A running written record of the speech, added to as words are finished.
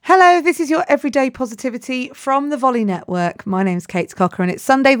this is your Everyday Positivity from the Volley Network. My name's Kate Cocker and it's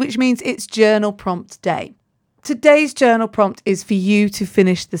Sunday, which means it's journal prompt day. Today's journal prompt is for you to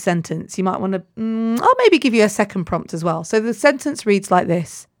finish the sentence. You might want to, I'll maybe give you a second prompt as well. So the sentence reads like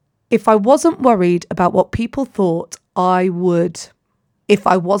this. If I wasn't worried about what people thought, I would. If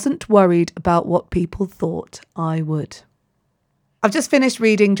I wasn't worried about what people thought, I would. I've just finished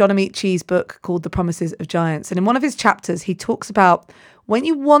reading John Amaechi's book called The Promises of Giants. And in one of his chapters, he talks about when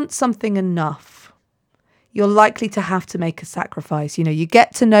you want something enough, you're likely to have to make a sacrifice. You know, you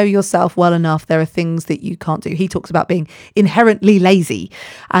get to know yourself well enough. There are things that you can't do. He talks about being inherently lazy,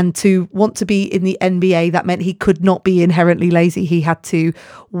 and to want to be in the NBA, that meant he could not be inherently lazy. He had to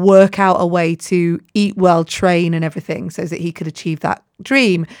work out a way to eat well, train and everything so that he could achieve that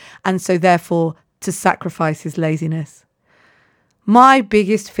dream. And so therefore to sacrifice his laziness. My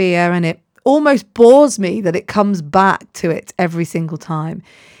biggest fear, and it almost bores me that it comes back to it every single time,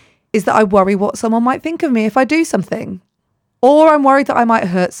 is that I worry what someone might think of me if I do something. Or I'm worried that I might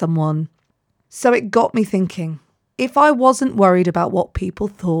hurt someone. So it got me thinking, if I wasn't worried about what people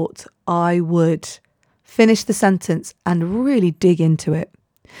thought, I would. Finish the sentence and really dig into it.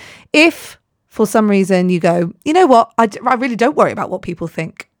 If for some reason you go, you know what, I really don't worry about what people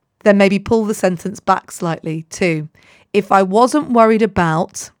think, then maybe pull the sentence back slightly too. If I wasn't worried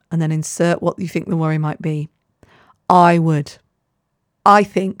about, and then insert what you think the worry might be, I would. I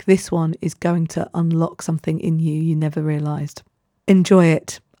think this one is going to unlock something in you never realised. Enjoy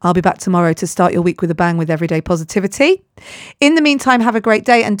it. I'll be back tomorrow to start your week with a bang with Everyday Positivity. In the meantime, have a great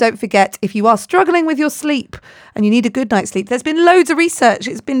day. And don't forget, if you are struggling with your sleep and you need a good night's sleep, there's been loads of research.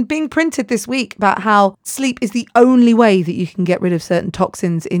 It's been being printed this week about how sleep is the only way that you can get rid of certain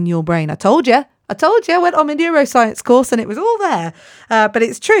toxins in your brain. I told you, I went on my neuroscience course and it was all there. But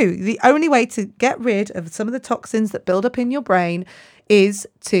it's true. The only way to get rid of some of the toxins that build up in your brain is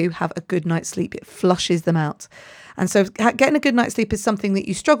to have a good night's sleep. It flushes them out. And so getting a good night's sleep is something that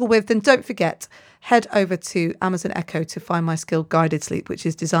you struggle with, then don't forget, head over to Amazon Echo to find my skill Guided Sleep, which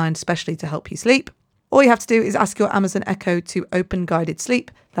is designed specially to help you sleep. All you have to do is ask your Amazon Echo to open Guided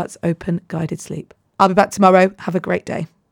Sleep. That's open Guided Sleep. I'll be back tomorrow. Have a great day.